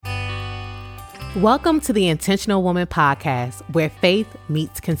Welcome to the Intentional Woman Podcast, where faith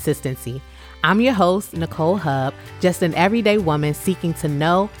meets consistency. I'm your host, Nicole Hub, just an everyday woman seeking to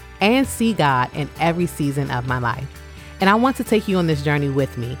know and see God in every season of my life. And I want to take you on this journey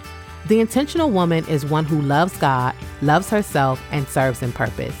with me. The intentional woman is one who loves God, loves herself, and serves in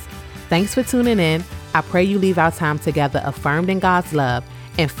purpose. Thanks for tuning in. I pray you leave our time together affirmed in God's love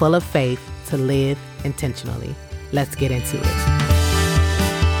and full of faith to live intentionally. Let's get into it.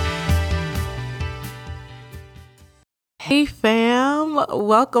 Hey fam,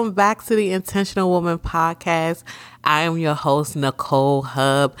 welcome back to the Intentional Woman Podcast. I am your host, Nicole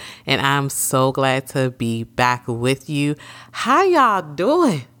Hub, and I'm so glad to be back with you. How y'all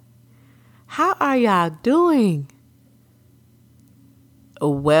doing? How are y'all doing?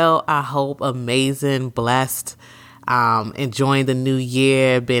 Well, I hope amazing, blessed, enjoying the new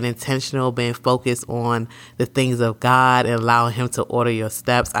year, being intentional, being focused on the things of God and allowing Him to order your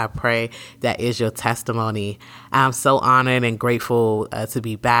steps. I pray that is your testimony. I'm so honored and grateful to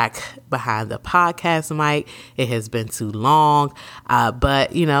be back behind the podcast mic. It has been too long,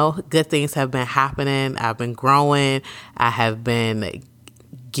 but good things have been happening. I've been growing. I have been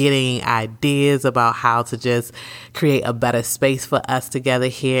getting ideas about how to just create a better space for us together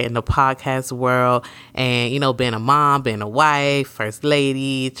here in the podcast world. And, being a mom, being a wife, first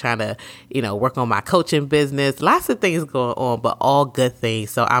lady, trying to, work on my coaching business, lots of things going on, but all good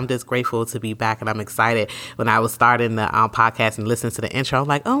things. So I'm just grateful to be back and I'm excited. When I was starting the podcast and listening to the intro, I'm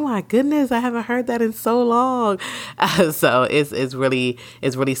like, oh my goodness, I haven't heard that in so long. So it's really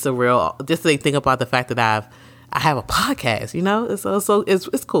surreal just to think about the fact that I have a podcast, so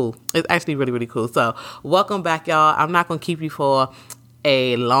it's cool. It's actually really, really cool. So welcome back, y'all. I'm not going to keep you for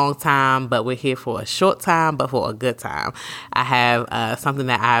a long time, but we're here for a short time, but for a good time. I have something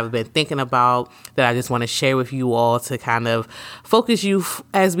that I've been thinking about that I just want to share with you all to kind of focus you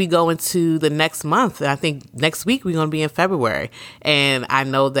as we go into the next month. I think next week we're going to be in February. And I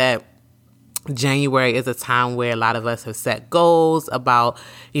know that January is a time where a lot of us have set goals about,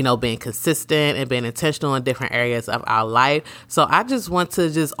 being consistent and being intentional in different areas of our life. So I just want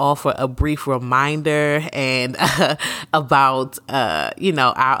to just offer a brief reminder and about,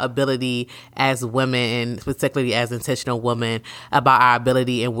 our ability as women, particularly as intentional women, about our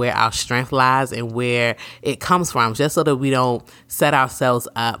ability and where our strength lies and where it comes from, just so that we don't set ourselves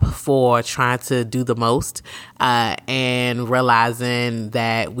up for trying to do the most and realizing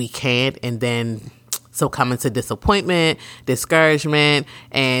that we can't, and then succumbing to disappointment, discouragement,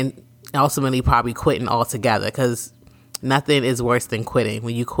 and ultimately probably quitting altogether, because nothing is worse than quitting.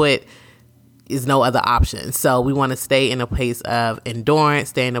 When you quit, is no other option. So we want to stay in a place of endurance,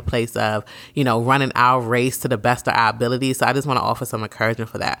 stay in a place of, running our race to the best of our ability. So I just want to offer some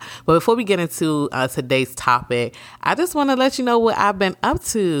encouragement for that. But before we get into today's topic, I just want to let you know what I've been up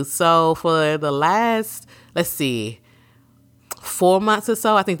to. So for the last, 4 months or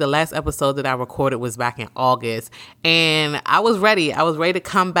so, I think the last episode that I recorded was back in August, and I was ready. I was ready to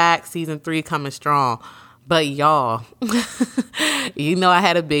come back. Season 3 coming strong. But y'all, I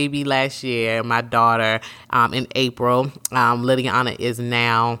had a baby last year, my daughter, in April. Liliana is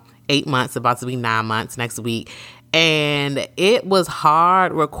now 8 months, about to be 9 months next week. And it was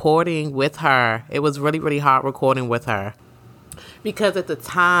hard recording with her. It was really, really hard recording with her, because at the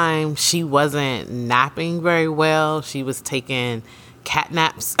time she wasn't napping very well. She was taking cat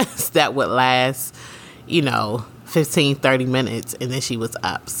naps that would last, 15, 30 minutes, and then she was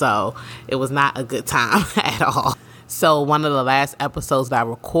up. So it was not a good time at all. So one of the last episodes that I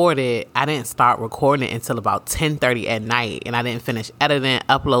recorded, I didn't start recording it until about 10:30 at night, and I didn't finish editing,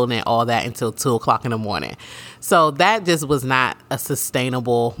 uploading, all that until 2 o'clock in the morning. So that just was not a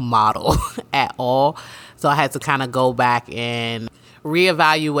sustainable model at all. So I had to kind of go back and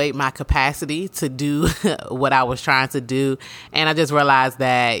reevaluate my capacity to do what I was trying to do. And I just realized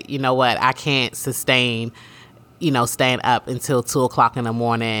that, I can't sustain, staying up until 2 o'clock in the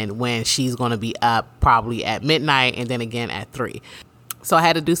morning when she's going to be up probably at midnight and then again at 3. So I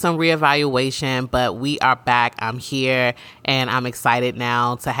had to do some reevaluation, but we are back. I'm here, and I'm excited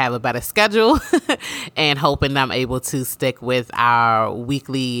now to have a better schedule and hoping I'm able to stick with our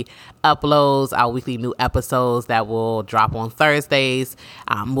weekly uploads, our weekly new episodes that will drop on Thursdays.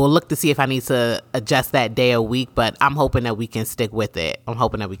 We'll look to see if I need to adjust that day a week, but I'm hoping that we can stick with it.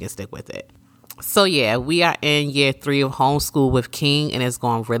 So yeah, we are in year 3 of homeschool with King, and it's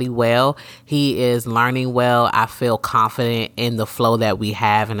going really well. He is learning well. I feel confident in the flow that we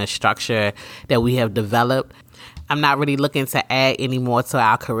have and the structure that we have developed. I'm not really looking to add any more to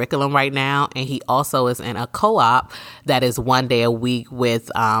our curriculum right now. And he also is in a co-op that is 1 day a week with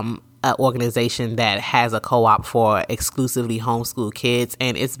an organization that has a co-op for exclusively homeschool kids,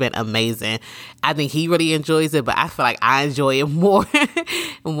 and it's been amazing. I think he really enjoys it, but I feel like I enjoy it more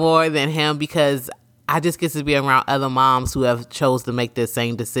more than him, because I just get to be around other moms who have chose to make the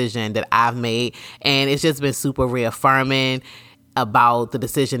same decision that I've made, and it's just been super reaffirming about the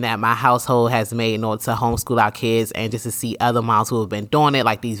decision that my household has made in order to homeschool our kids, and just to see other moms who have been doing it,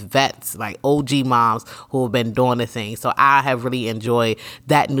 like these vets, like OG moms who have been doing the thing. So I have really enjoyed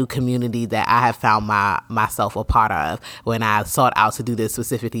that new community that I have found myself a part of. When I sought out to do this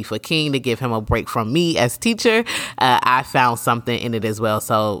specifically for King, to give him a break from me as teacher, I found something in it as well.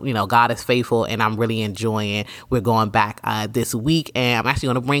 So, God is faithful, and I'm really enjoying. We're going back this week, and I'm actually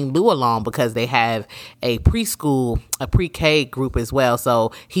going to bring Lou along because they have a preschool, a pre-K group as well.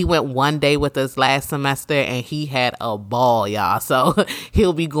 So he went one day with us last semester, and he had a ball, y'all. So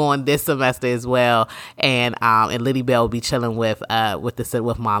he'll be going this semester as well, and Liddy Bell will be chilling with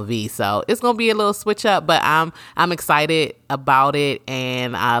Mom V. So it's gonna be a little switch up, but I'm excited about it,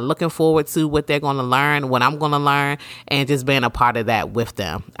 and looking forward to what they're gonna learn, what I'm gonna learn, and just being a part of that with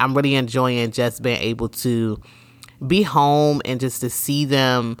them. I'm really enjoying just being able to be home and just to see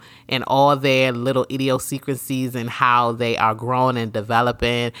them and all their little idiosyncrasies and how they are growing and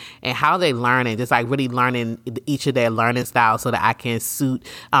developing and how they learning, just like really learning each of their learning styles so that I can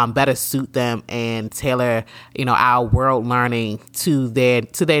better suit them and tailor, our world learning to their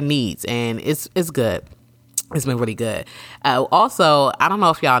needs. And it's good. It's been really good. Also, I don't know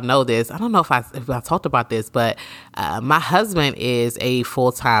if y'all know this. I don't know if I talked about this, but my husband is a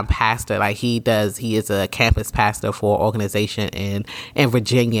full-time pastor. Like he is a campus pastor for an organization in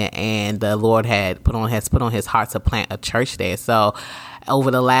Virginia, and the Lord has put on his heart to plant a church there. So over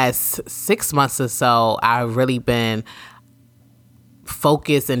the last 6 months or so, I've really been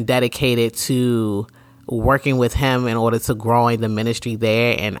focused and dedicated to working with him in order to growing the ministry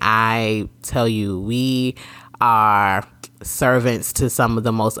there. And I tell you, we are servants to some of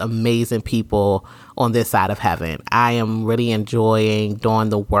the most amazing people on this side of heaven. I am really enjoying doing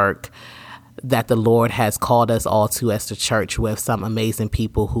the work that the Lord has called us all to as the church, with some amazing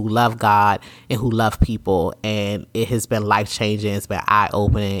people who love God and who love people. And it has been life-changing. It's been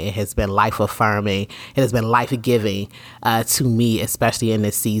eye-opening. It has been life-affirming. It has been life-giving to me, especially in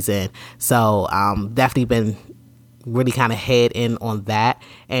this season. So definitely been really kind of head in on that,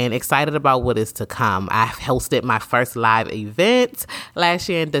 and excited about what is to come. I hosted my first live event last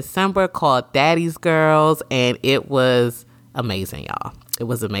year in December called Daddy's Girls, and it was amazing, y'all. It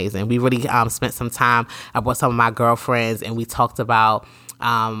was amazing. We really spent some time. I brought some of my girlfriends, and we talked about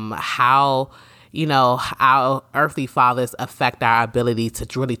how our earthly fathers affect our ability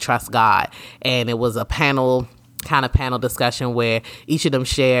to really trust God. And it was a panel discussion where each of them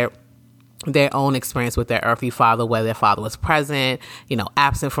shared their own experience with their earthly father, whether their father was present,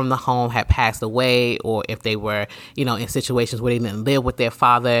 absent from the home, had passed away, or if they were, in situations where they didn't live with their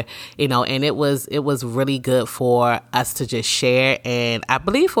father, and it was really good for us to just share. And I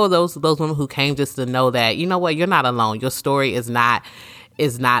believe for those women who came, just to know that, you're not alone. Your story is not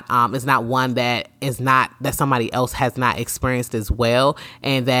one that somebody else has not experienced as well,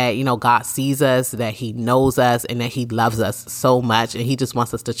 and that God sees us, that He knows us, and that He loves us so much, and He just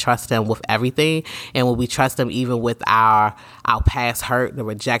wants us to trust Him with everything. And when we trust Him, even with our past hurt, the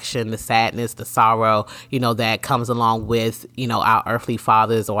rejection, the sadness, the sorrow, that comes along with our earthly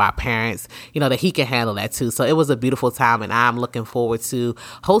fathers or our parents, that He can handle that too. So it was a beautiful time, and I'm looking forward to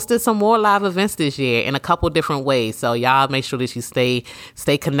hosting some more live events this year in a couple different ways. So y'all make sure that you stay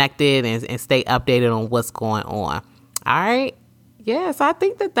connected and stay updated on what's going on. All right. Yes, I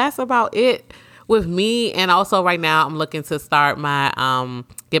think that's about it with me. And also right now I'm looking to start my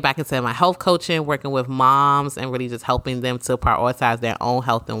get back into my health coaching, working with moms and really just helping them to prioritize their own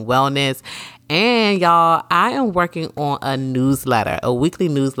health and wellness. And y'all, I am working on a weekly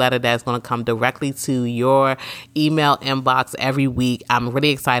newsletter that's going to come directly to your email inbox every week. I'm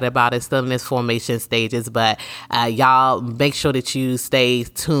really excited about it. Still in its formation stages, but y'all make sure that you stay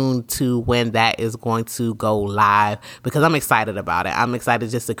tuned to when that is going to go live, because I'm excited about it. I'm excited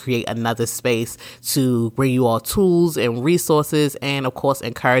just to create another space to bring you all tools and resources, and of course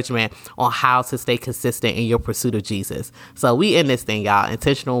encouragement on how to stay consistent in your pursuit of Jesus. So we in this thing, y'all.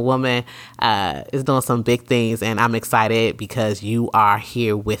 Intentional Woman is doing some big things, and I'm excited because you are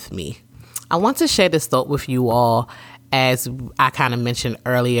here with me. I want to share this thought with you all, as I kind of mentioned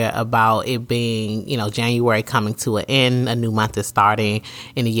earlier about it being, January coming to an end, a new month is starting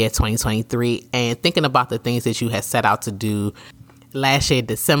in the year 2023, and thinking about the things that you had set out to do last year,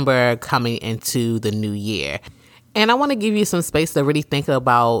 December, coming into the new year. And I want to give you some space to really think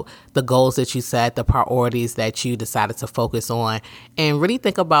about the goals that you set, the priorities that you decided to focus on, and really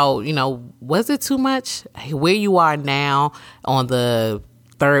think about, was it too much? Where you are now on the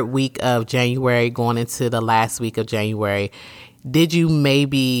third week of January, going into the last week of January, did you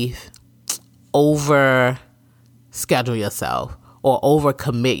maybe over schedule yourself or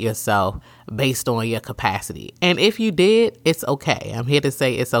overcommit yourself based on your capacity? And if you did, it's okay. I'm here to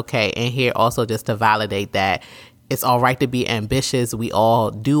say it's okay. And here also just to validate that it's all right to be ambitious. We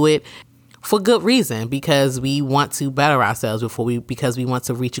all do it for good reason, because we want to better ourselves because we want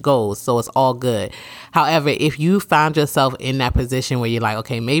to reach goals. So it's all good. However, if you found yourself in that position where you're like,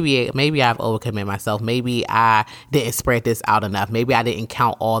 okay, maybe I've overcommitted myself. Maybe I didn't spread this out enough. Maybe I didn't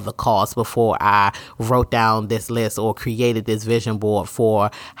count all the costs before I wrote down this list or created this vision board for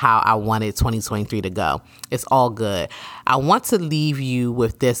how I wanted 2023 to go. It's all good. I want to leave you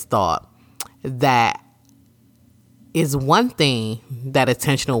with this thought, that is one thing that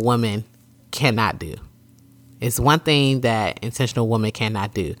intentional women cannot do. It's one thing that intentional women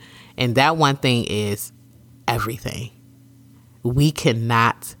cannot do. And that one thing is everything. We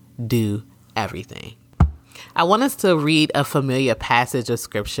cannot do everything. I want us to read a familiar passage of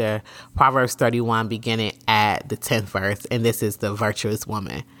scripture, Proverbs 31, beginning at the 10th verse. And this is the virtuous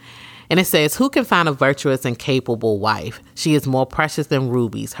woman. And it says, "Who can find a virtuous and capable wife? She is more precious than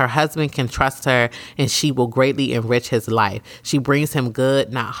rubies. Her husband can trust her, and she will greatly enrich his life. She brings him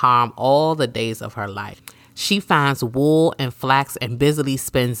good, not harm, all the days of her life. She finds wool and flax and busily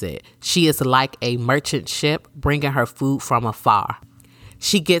spins it. She is like a merchant ship, bringing her food from afar.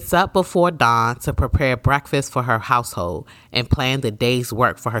 She gets up before dawn to prepare breakfast for her household and plan the day's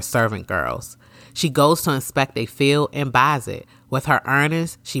work for her servant girls. She goes to inspect a field and buys it. With her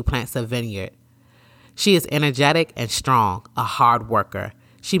earnings, she plants a vineyard. She is energetic and strong, a hard worker.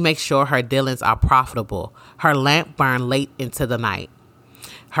 She makes sure her dealings are profitable. Her lamp burns late into the night.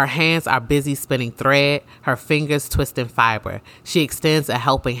 Her hands are busy spinning thread, her fingers twisting fiber. She extends a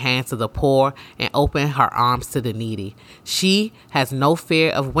helping hand to the poor and opens her arms to the needy. She has no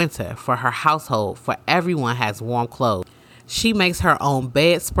fear of winter for her household, for everyone has warm clothes. She makes her own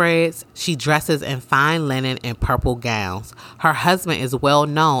bedspreads. She dresses in fine linen and purple gowns. Her husband is well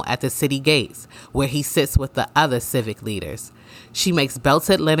known at the city gates, where he sits with the other civic leaders. She makes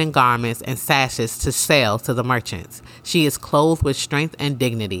belted linen garments and sashes to sell to the merchants. She is clothed with strength and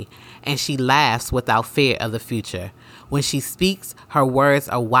dignity, and she laughs without fear of the future. When she speaks, her words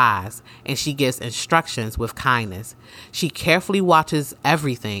are wise, and she gives instructions with kindness. She carefully watches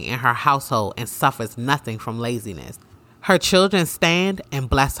everything in her household and suffers nothing from laziness. Her children stand and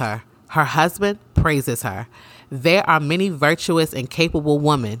bless her. Her husband praises her. There are many virtuous and capable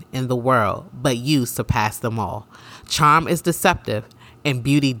women in the world, but you surpass them all. Charm is deceptive, and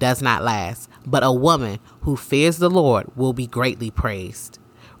beauty does not last, but a woman who fears the Lord will be greatly praised.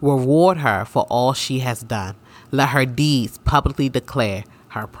 Reward her for all she has done. Let her deeds publicly declare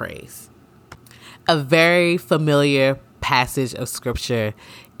her praise." A very familiar passage of scripture.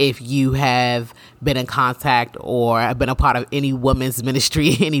 If you have been in contact or been a part of any women's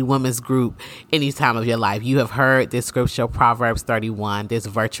ministry, any women's group, any time of your life, you have heard this scripture, Proverbs 31, this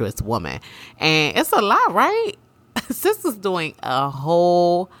virtuous woman. And it's a lot, right? Sister's doing a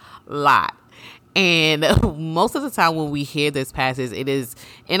whole lot. And most of the time when we hear this passage, it is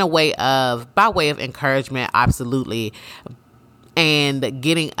by way of encouragement, absolutely, and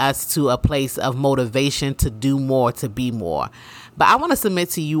getting us to a place of motivation to do more, to be more. But I want to submit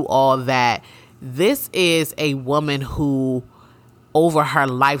to you all that this is a woman who, over her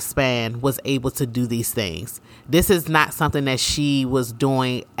lifespan, was able to do these things. This is not something that she was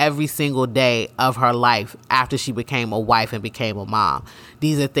doing every single day of her life after she became a wife and became a mom.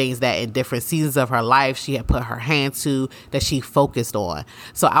 These are things that in different seasons of her life she had put her hand to, that she focused on.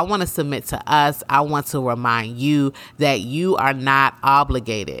 So I want to submit to us. I want to remind you that you are not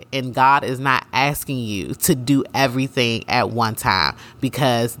obligated, and God is not asking you to do everything at one time,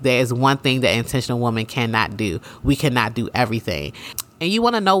 because there is one thing that intentional women cannot do. We cannot do everything. And you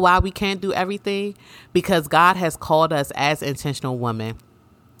want to know why we can't do everything? Because God has called us as intentional women,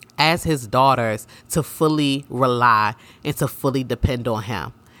 as his daughters, to fully rely and to fully depend on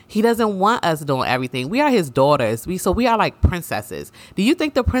him. He doesn't want us doing everything. We are his daughters. We are like princesses. Do you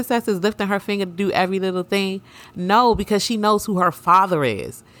think the princess is lifting her finger to do every little thing? No, because she knows who her father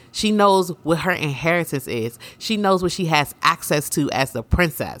is. She knows what her inheritance is. She knows what she has access to as the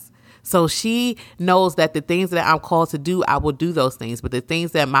princess. So she knows that the things that I'm called to do, I will do those things. But the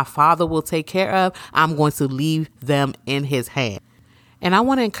things that my father will take care of, I'm going to leave them in his hand. And I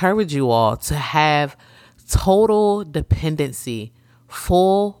want to encourage you all to have total dependency,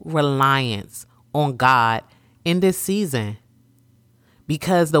 full reliance on God in this season.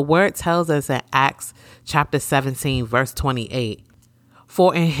 Because the word tells us in Acts chapter 17, verse 28,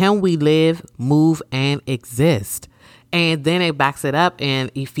 for in him we live, move, and exist. And then it backs it up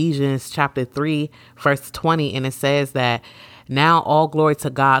in Ephesians chapter 3, verse 20. And it says that now all glory to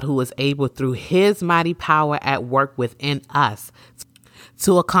God, who is able through his mighty power at work within us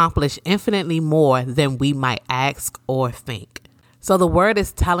to accomplish infinitely more than we might ask or think. So the word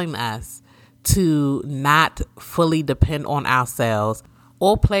is telling us to not fully depend on ourselves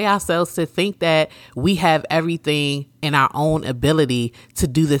or play ourselves to think that we have everything in our own ability to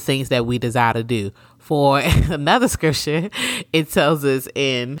do the things that we desire to do. For another scripture, it tells us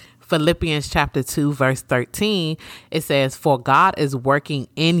in Philippians chapter 2, verse 13, it says, for God is working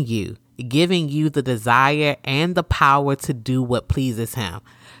in you, giving you the desire and the power to do what pleases him.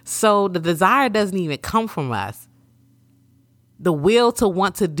 So the desire doesn't even come from us. The will to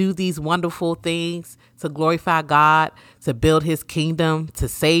want to do these wonderful things, to glorify God, to build his kingdom, to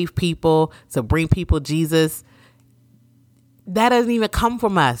save people, to bring people Jesus, that doesn't even come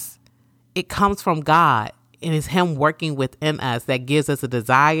from us. It comes from God, and it's him working within us that gives us a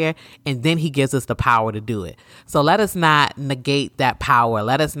desire, and then he gives us the power to do it. So let us not negate that power.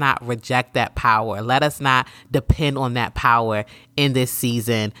 Let us not reject that power. Let us not depend on that power in this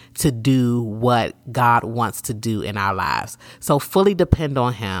season to do what God wants to do in our lives. So fully depend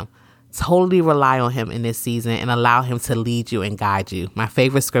on him. Totally rely on him in this season and allow him to lead you and guide you. My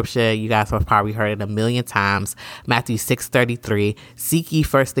favorite scripture, you guys have probably heard it a million times, Matthew 6:33, seek ye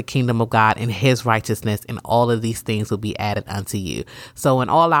first the kingdom of God and his righteousness, and all of these things will be added unto you. So in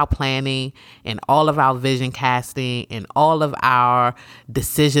all our planning and all of our vision casting and all of our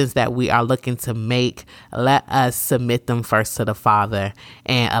decisions that we are looking to make, let us submit them first to the Father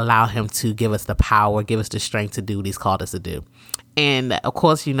and allow him to give us the power, give us the strength to do what he's called us to do. And of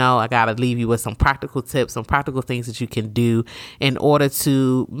course, I got to leave you with some practical tips, some practical things that you can do in order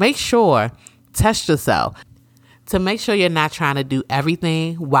to make sure, test yourself, to make sure you're not trying to do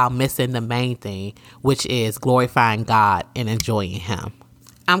everything while missing the main thing, which is glorifying God and enjoying him.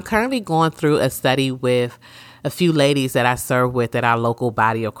 I'm currently going through a study with a few ladies that I serve with at our local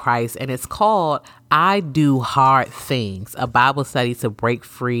body of Christ, and it's called I Do Hard Things, a Bible study to break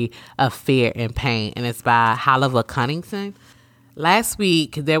free of fear and pain. And it's by Oliver Cunnington. Last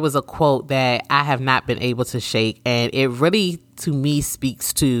week, there was a quote that I have not been able to shake, and it really, to me,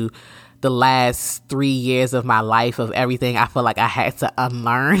 speaks to the last 3 years of my life, of everything I feel like I had to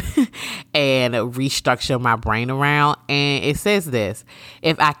unlearn and restructure my brain around. And it says this: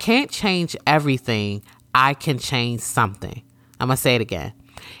 if I can't change everything, I can change something. I'm going to say it again.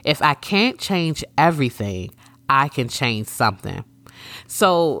 If I can't change everything, I can change something.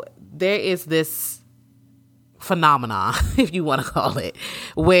 So there is this phenomenon, if you want to call it,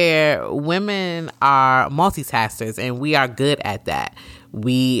 where women are multitaskers, and we are good at that.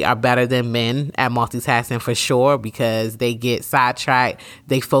 We are better than men at multitasking for sure, because they get sidetracked,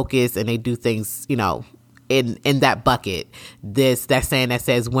 they focus, and they do things, in that bucket. That saying that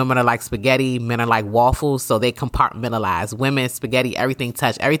says women are like spaghetti, men are like waffles, so they compartmentalize. Women, spaghetti, everything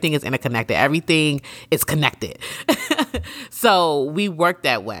touch, everything is interconnected, everything is connected. So we work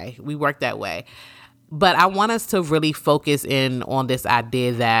that way. But I want us to really focus in on this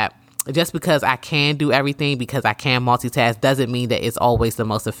idea that just because I can do everything, because I can multitask, doesn't mean that it's always the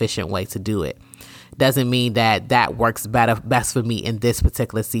most efficient way to do it. Doesn't mean that works best for me in this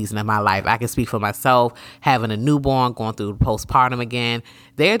particular season of my life. I can speak for myself, having a newborn, going through postpartum again.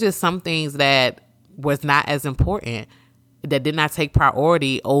 There are just some things that was not as important, that did not take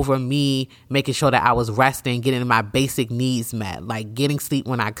priority over me making sure that I was resting, getting my basic needs met, like getting sleep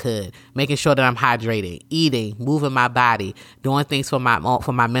when I could, making sure that I'm hydrated, eating, moving my body, doing things for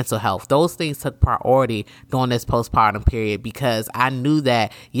my mental health. Those things took priority during this postpartum period, because I knew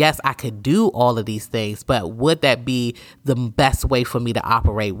that, yes, I could do all of these things, but would that be the best way for me to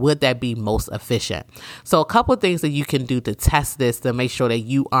operate? Would that be most efficient? So a couple of things that you can do to test this, to make sure that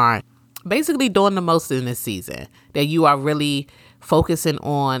you aren't basically doing the most in this season, that you are really focusing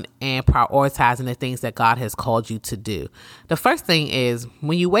on and prioritizing the things that God has called you to do. The first thing is,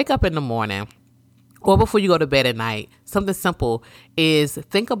 when you wake up in the morning or before you go to bed at night, something simple is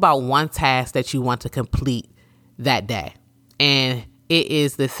think about one task that you want to complete that day. And it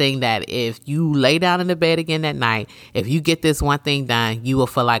is the thing that if you lay down in the bed again that night, if you get this one thing done, you will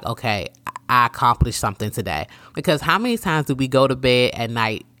feel like, okay, I accomplished something today. Because how many times do we go to bed at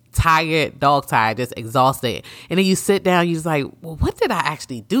night tired, dog tired, just exhausted, and then you sit down, you're just like, well, what did I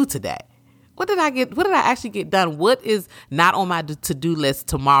actually do today? What did I actually get done? What is not on my to-do list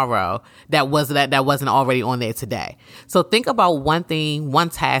tomorrow that wasn't already on there today? So think about one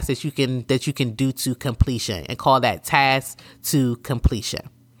task that you can do to completion, and call that task to completion.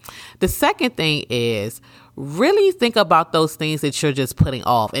 The second thing is really think about those things that you're just putting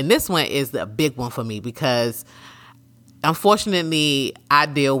off. And this one is the big one for me because unfortunately, I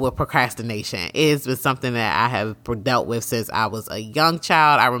deal with procrastination. It's been something that I have dealt with since I was a young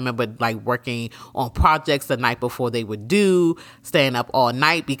child. I remember working on projects the night before they were due, staying up all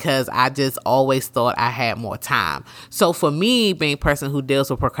night because I just always thought I had more time. So for me, being a person who deals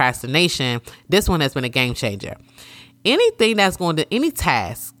with procrastination, this one has been a game changer. Anything that's any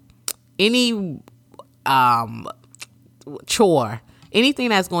task, any chore, anything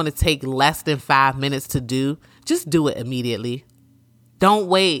that's going to take less than 5 minutes to do, just do it immediately. Don't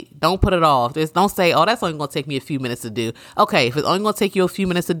wait. Don't put it off. Just don't say, oh, that's only going to take me a few minutes to do. Okay, if it's only going to take you a few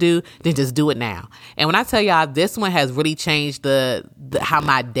minutes to do, then just do it now. And when I tell y'all, this one has really changed the how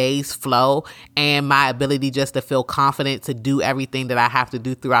my days flow and my ability just to feel confident to do everything that I have to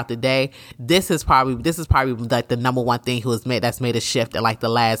do throughout the day. This is probably like the number one thing that's made a shift in like the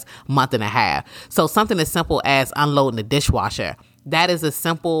last month and a half. So something as simple as unloading the dishwasher. That is a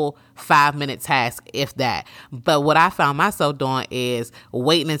simple 5-minute task, if that. But what I found myself doing is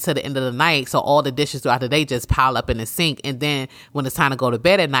waiting until the end of the night so all the dishes throughout the day just pile up in the sink. And then when it's time to go to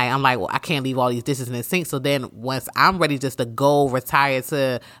bed at night, I'm like, well, I can't leave all these dishes in the sink. So then once I'm ready just to go retire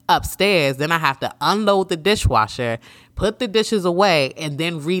to upstairs, then I have to unload the dishwasher, put the dishes away, and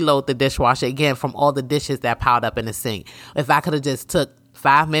then reload the dishwasher again from all the dishes that piled up in the sink. If I could have just took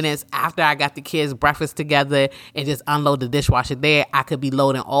 5 minutes after I got the kids' breakfast together and just unload the dishwasher there, I could be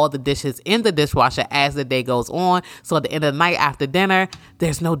loading all the dishes in the dishwasher as the day goes on. So at the end of the night after dinner,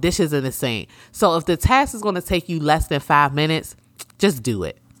 there's no dishes in the sink. So if the task is going to take you less than 5 minutes, just do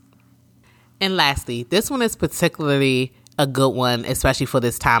it. And lastly, this one is particularly a good one, especially for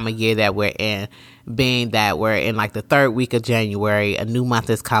this time of year that we're in, being that we're in like the third week of January, a new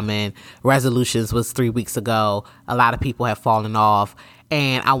month is coming. Resolutions was 3 weeks ago. A lot of people have fallen off.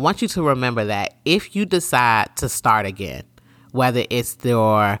 And I want you to remember that if you decide to start again, whether it's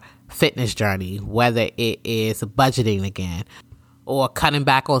your fitness journey, whether it is budgeting again, or cutting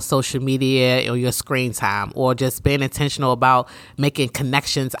back on social media or your screen time, or just being intentional about making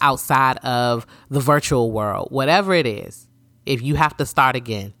connections outside of the virtual world, whatever it is, if you have to start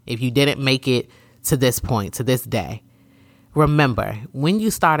again, if you didn't make it to this point, to this day, remember, when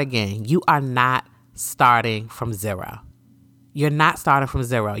you start again, you are not starting from zero. You're not starting from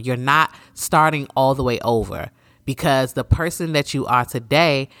zero. You're not starting all the way over, because the person that you are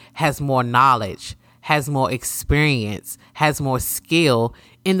today has more knowledge, has more experience, has more skill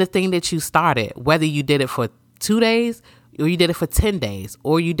in the thing that you started, whether you did it for 2 days or you did it for 10 days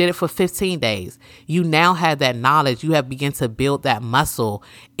or you did it for 15 days. You now have that knowledge. You have begun to build that muscle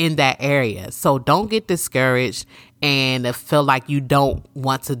in that area. So don't get discouraged and feel like you don't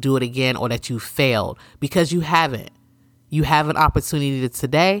want to do it again or that you failed, because you haven't. You have an opportunity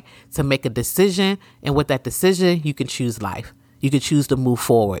today to make a decision, and with that decision, you can choose life. You can choose to move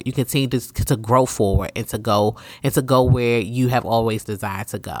forward. You continue to grow forward and to go where you have always desired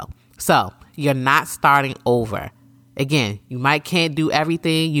to go. So you're not starting over. Again, you might can't do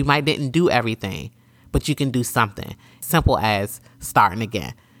everything. You might didn't do everything, but you can do something simple as starting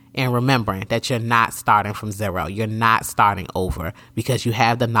again. And remembering that you're not starting from zero. You're not starting over, because you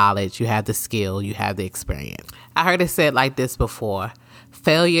have the knowledge, you have the skill, you have the experience. I heard it said like this before: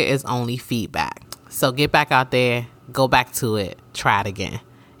 failure is only feedback. So get back out there, go back to it, try it again.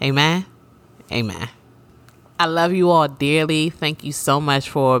 Amen? Amen. I love you all dearly. Thank you so much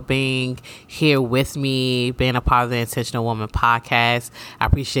for being here with me, being a part of the Intentional Woman podcast. I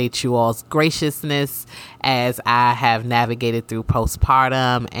appreciate you all's graciousness as I have navigated through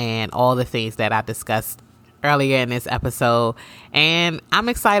postpartum and all the things that I discussed earlier in this episode. And I'm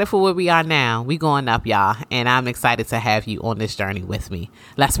excited for where we are now. We going up, y'all. And I'm excited to have you on this journey with me.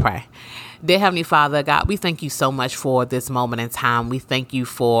 Let's pray. Dear Heavenly Father, God, we thank you so much for this moment in time. We thank you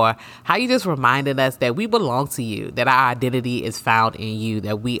for how you just reminded us that we belong to you, that our identity is found in you,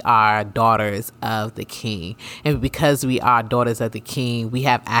 that we are daughters of the King. And because we are daughters of the King, we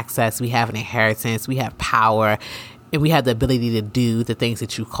have access, we have an inheritance, we have power and we have the ability to do the things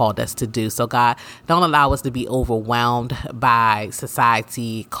that you called us to do. So God, don't allow us to be overwhelmed by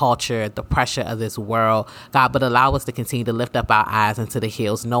society, culture, the pressure of this world, God, but allow us to continue to lift up our eyes into the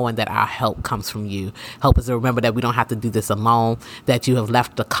hills, knowing that our help comes from you. Help us to remember that we don't have to do this alone, that you have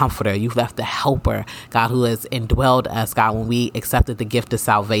left the comforter, you've left the helper, God, who has indwelled us, God, when we accepted the gift of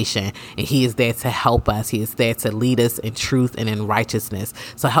salvation, and he is there to help us. He is there to lead us in truth and in righteousness.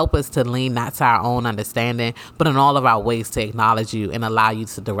 So help us to lean not to our own understanding, but in all of our ways to acknowledge you and allow you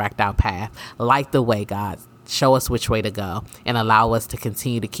to direct our path. Light the way, God. Show us which way to go and allow us to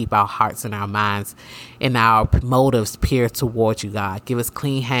continue to keep our hearts and our minds and our motives pure towards you, God. Give us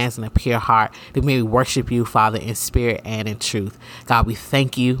clean hands and a pure heart that may we worship you, Father, in spirit and in truth. God, we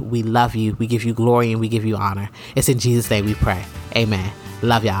thank you. We love you. We give you glory and we give you honor. It's in Jesus' name we pray. Amen.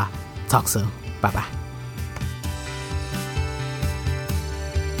 Love y'all. Talk soon. Bye-bye.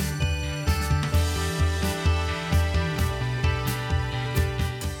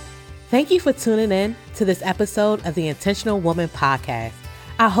 Thank you for tuning in to this episode of the Intentional Woman Podcast.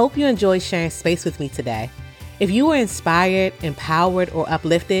 I hope you enjoyed sharing space with me today. If you were inspired, empowered, or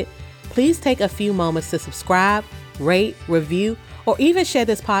uplifted, please take a few moments to subscribe, rate, review, or even share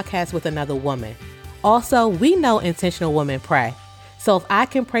this podcast with another woman. Also, we know intentional women pray. So if I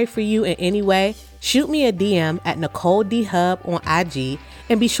can pray for you in any way, shoot me a DM at Nicole D. Hub on IG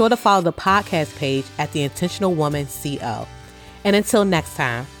and be sure to follow the podcast page at The Intentional Woman CO. And until next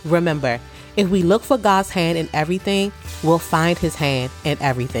time, remember, if we look for God's hand in everything, we'll find his hand in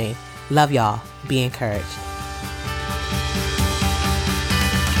everything. Love y'all. Be encouraged.